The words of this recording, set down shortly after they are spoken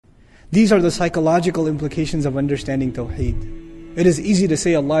These are the psychological implications of understanding Tawheed. It is easy to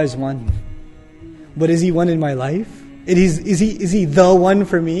say Allah is one. But is He one in my life? Is he the one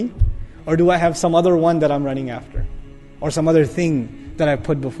for me? Or do I have some other one that I'm running after? Or some other thing that I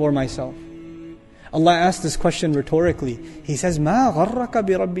put before myself? Allah asked this question rhetorically. He says, مَا غَرَّكَ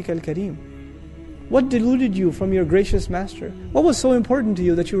بِرَبِّكَ الْكَرِيمِ. What deluded you from your gracious Master? What was so important to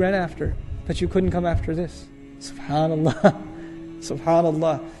you that you ran after, that you couldn't come after this? Subhanallah.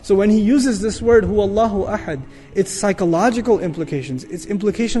 Subhanallah. So when he uses this word, Huwallahu Ahad, its psychological implications, its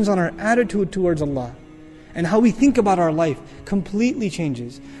implications on our attitude towards Allah, and how we think about our life completely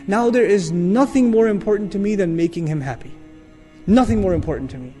changes. Now there is nothing more important to me than making Him happy. Nothing more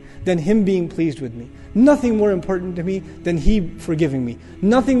important to me than Him being pleased with me. Nothing more important to me than He forgiving me.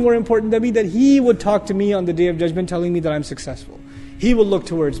 Nothing more important to me than He would talk to me on the Day of Judgment telling me that I'm successful. He will look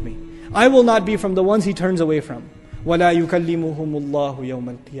towards me. I will not be from the ones He turns away from. وَلَا يُكَلِّمُهُمُ اللَّهُ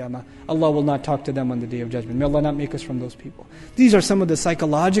يَوْمَ الْقِيَامَةِ. Allah will not talk to them on the Day of Judgment. May Allah not make us from those people. These are some of the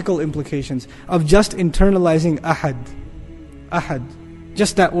psychological implications of just internalizing ahad. Ahad.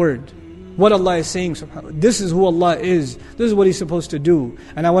 Just that word. What Allah is saying, subhanAllah. This is who Allah is. This is what He's supposed to do.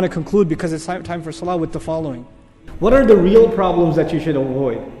 And I want to conclude, because it's time for salah, with the following. What are the real problems that you should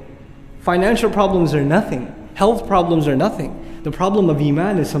avoid? Financial problems are nothing. Health problems are nothing. The problem of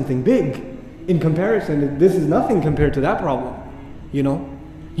iman is something big. In comparison, this is nothing compared to that problem.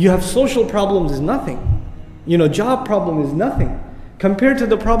 You have social problems is nothing. Job problem is nothing. Compared to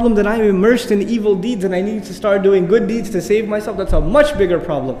the problem that I'm immersed in evil deeds and I need to start doing good deeds to save myself, that's a much bigger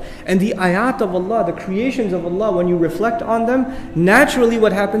problem. And the ayat of Allah, the creations of Allah, when you reflect on them, naturally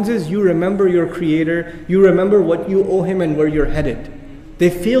what happens is you remember your Creator, you remember what you owe Him and where you're headed. They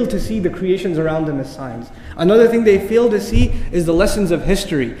fail to see the creations around them as signs. Another thing they fail to see is the lessons of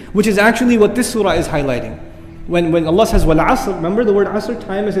history, which is actually what this surah is highlighting. When Allah says, "Wal asr," remember the word asr,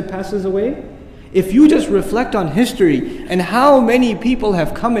 time as it passes away? If you just reflect on history and how many people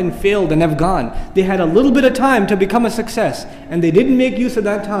have come and failed and have gone, they had a little bit of time to become a success and they didn't make use of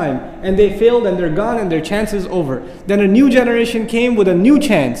that time and they failed and they're gone and their chance is over. Then a new generation came with a new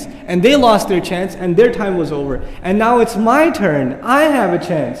chance and they lost their chance and their time was over. And now it's my turn. I have a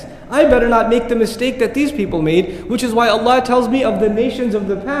chance. I better not make the mistake that these people made, which is why Allah tells me of the nations of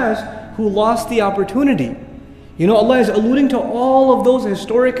the past who lost the opportunity. Allah is alluding to all of those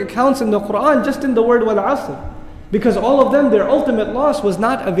historic accounts in the Quran, just in the word wal asr. Because all of them, their ultimate loss was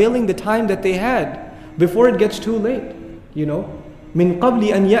not availing the time that they had before it gets too late. Min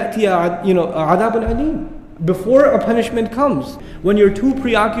qabli an ya'tiya adabun alim. Before a punishment comes. When you're too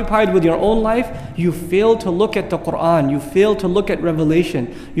preoccupied with your own life, you fail to look at the Quran, you fail to look at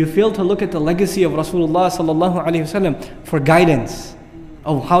revelation, you fail to look at the legacy of Rasulullah sallallahu alaihi wasallam for guidance.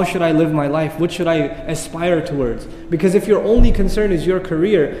 Oh, how should I live my life? What should I aspire towards? Because if your only concern is your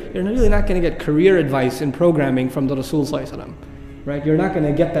career, you're really not going to get career advice in programming from the Rasul sallallahu alaihi wasallam, right? You're not going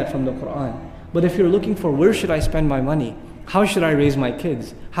to get that from the Quran. But if you're looking for where should I spend my money? How should I raise my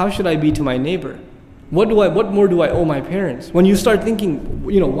kids? How should I be to my neighbor? What more do I owe my parents? When you start thinking,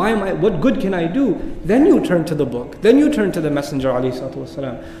 what good can I do? Then you turn to the book. Then you turn to the Messenger alayhi salatu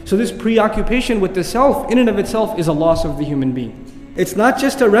wasalam. So this preoccupation with the self, in and of itself, is a loss of the human being. It's not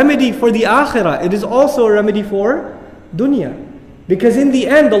just a remedy for the akhirah, it is also a remedy for dunya. Because in the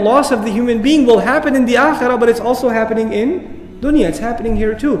end, the loss of the human being will happen in the akhirah, but it's also happening in dunya. It's happening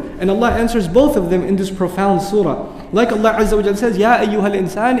here too. And Allah answers both of them in this profound surah. Like Allah Azza wa Jalla says, Ya ayyuhal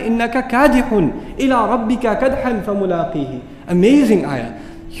insan innaka kadihun ila rabbika kadhan famulaqihi. Amazing ayah.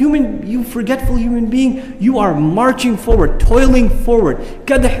 You forgetful human being, you are marching forward, toiling forward.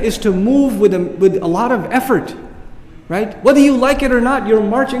 Kadh is to move with a lot of effort. Right? Whether you like it or not, you're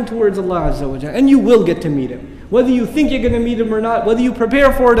marching towards Allah Azza wa Jalla, and you will get to meet Him. Whether you think you're going to meet Him or not, whether you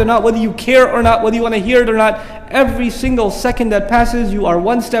prepare for it or not, whether you care or not, whether you want to hear it or not, every single second that passes, you are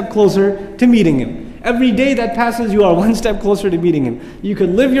one step closer to meeting Him. Every day that passes, you are one step closer to meeting Him. You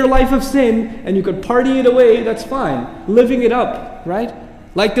could live your life of sin, and you could party it away, that's fine. Living it up, right?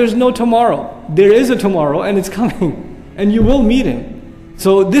 Like there's no tomorrow. There is a tomorrow, and it's coming. And you will meet Him.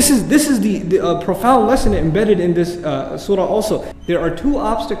 So this is the profound lesson embedded in this surah also. There are two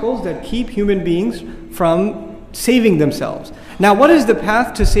obstacles that keep human beings from saving themselves. Now what is the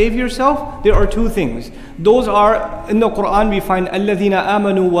path to save yourself? There are two things. Those are, in the Quran we find الَّذِينَ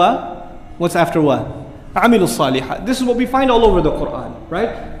آمَنُوا wa, what's after what? عَمِلُوا الصَّالِحَاتِ. This is what we find all over the Quran,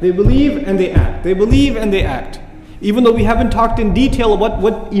 right? They believe and they act. They believe and they act. Even though we haven't talked in detail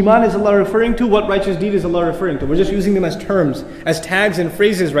what iman is Allah referring to, what righteous deed is Allah referring to. We're just using them as terms, as tags and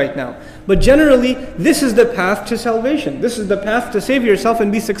phrases right now. But generally, this is the path to salvation. This is the path to save yourself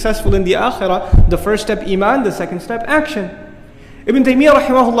and be successful in the akhirah. The first step, iman. The second step, action. Ibn Taymiyyah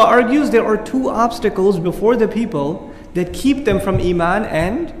rahimahullah argues there are two obstacles before the people that keep them from iman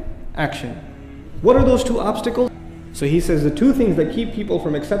and action. What are those two obstacles? So he says the two things that keep people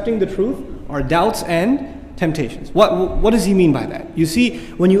from accepting the truth are doubts and temptations. What does he mean by that? You see,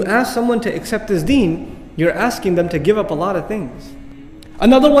 when you ask someone to accept this deen, you're asking them to give up a lot of things.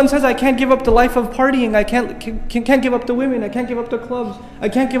 Another one says, I can't give up the life of partying, I can't give up the women, I can't give up the clubs, I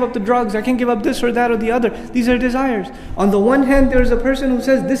can't give up the drugs, I can't give up this or that or the other. These are desires. On the one hand, there's a person who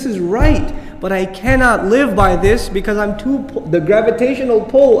says, this is right, but I cannot live by this because the gravitational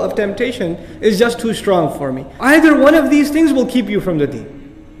pull of temptation is just too strong for me. Either one of these things will keep you from the deen.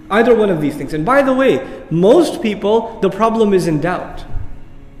 Either one of these things. And by the way, most people, the problem is in doubt.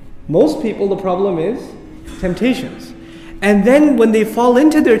 Most people, the problem is temptations. And then when they fall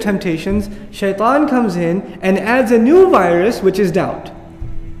into their temptations, shaitan comes in and adds a new virus, which is doubt.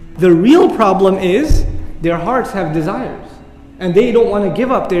 The real problem is their hearts have desires. And they don't want to give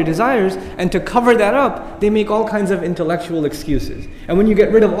up their desires. And to cover that up, they make all kinds of intellectual excuses. And when you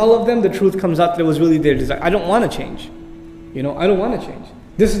get rid of all of them, the truth comes out that it was really their desire. I don't want to change. I don't want to change.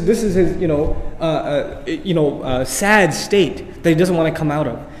 This is his, sad state that he doesn't want to come out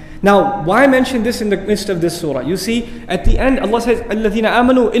of. Now, why mention this in the midst of this surah? You see, at the end, Allah says, الَّذِينَ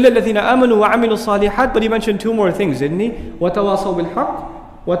آمَنُوا إِلَّا الَّذِينَ آمَنُوا وَعَمِلُوا الصَّالِحَاتِ. But He mentioned two more things, didn't He? وَتَوَاصَوْا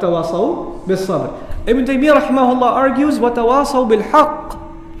بِالْحَقِّ وَتَوَاصَوْا بِالصَّبْرِ. Ibn Taymiyyah rahimahullah argues, وَتَوَاصَوْا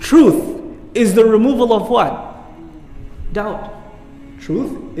بِالْحَقِّ. Truth is the removal of what? Doubt.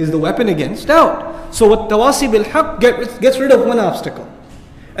 Truth is the weapon against doubt. So what tawasi bil-haq gets rid of one obstacle.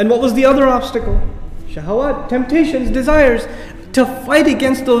 And what was the other obstacle? Shahawat, temptations, desires. To fight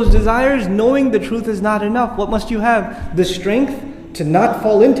against those desires, knowing the truth is not enough, what must you have? The strength to not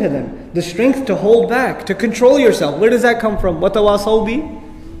fall into them. The strength to hold back, to control yourself. Where does that come from?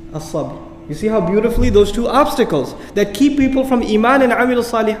 وَتَوَاصَوْا بِالصَّبْرِ. You see how beautifully those two obstacles that keep people from iman and a'mal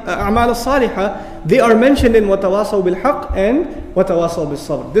as-salihah, they are mentioned in وَتَوَاصَوْا بِالْحَقِّ and وَتَوَاصَوْا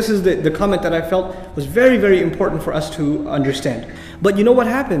بِالصَّبْرِ. This is the comment that I felt was very, very important for us to understand. But you know what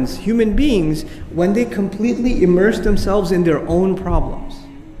happens? Human beings, when they completely immerse themselves in their own problems,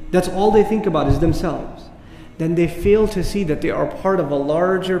 that's all they think about is themselves, then they fail to see that they are part of a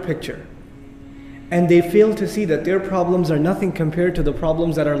larger picture. And they fail to see that their problems are nothing compared to the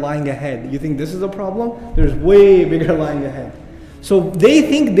problems that are lying ahead. You think this is a problem? There's way bigger lying ahead. So they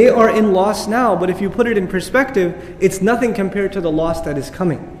think they are in loss now, but if you put it in perspective, it's nothing compared to the loss that is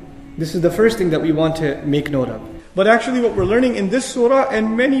coming. This is the first thing that we want to make note of. But actually what we're learning in this surah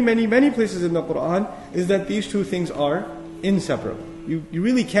and many, many, many places in the Quran is that these two things are inseparable. You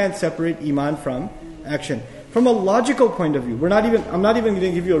really can't separate iman from action. From a logical point of view, I'm not even going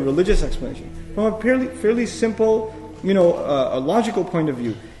to give you a religious explanation. From a fairly simple, a logical point of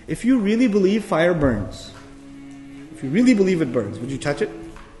view, if you really believe fire burns, if you really believe it burns, would you touch it?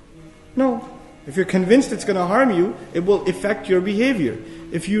 No. If you're convinced it's going to harm you, it will affect your behavior.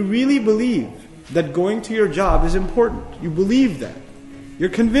 If you really believe that going to your job is important, you believe that, you're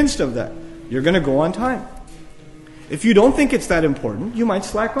convinced of that, you're going to go on time. If you don't think it's that important, you might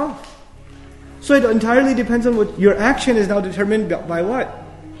slack off. So it entirely depends on what your action is now determined by what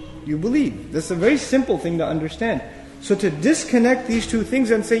you believe. That's a very simple thing to understand. So to disconnect these two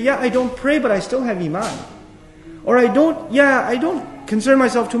things and say, I don't pray, but I still have iman. Or I don't concern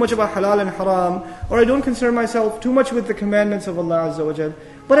myself too much about halal and haram. Or I don't concern myself too much with the commandments of Allah Azza wa Jal,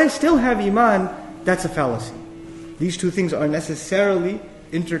 but I still have iman. That's a fallacy. These two things are necessarily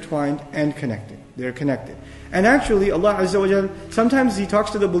intertwined and connected. They're connected. And actually, Allah Azza wa Jal, sometimes He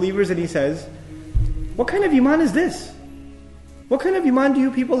talks to the believers and He says, what kind of iman is this? What kind of iman do you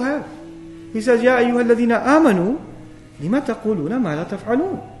people have? He says, Ya ayyuha alladhina amanu, lima taquluna ma la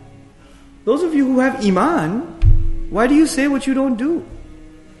taf'alun. Those of you who have iman, why do you say what you don't do?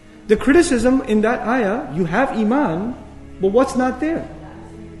 The criticism in that ayah, you have iman, but what's not there?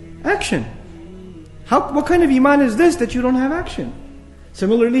 Action. What kind of iman is this that you don't have action?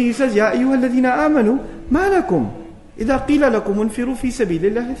 Similarly, He says, Ya ayyuha alladhina amanu, ma lakum إِذَا قِيلَ لَكُمْ انْفِرُوا فِي سَبِيلِ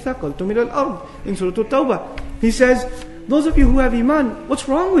اللَّهِ ثَقَلْتُمْ إِلَى الْأَرْضِ in Surah At-Tawbah. He says, those of you who have iman, what's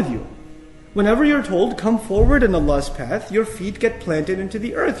wrong with you? Whenever you're told, come forward in Allah's path, your feet get planted into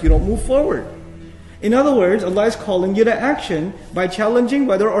the earth. You don't move forward. In other words, Allah is calling you to action by challenging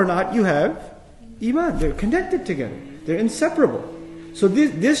whether or not you have iman. They're connected together. They're inseparable. So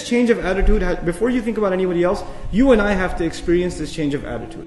this change of attitude, before you think about anybody else, you and I have to experience this change of attitude.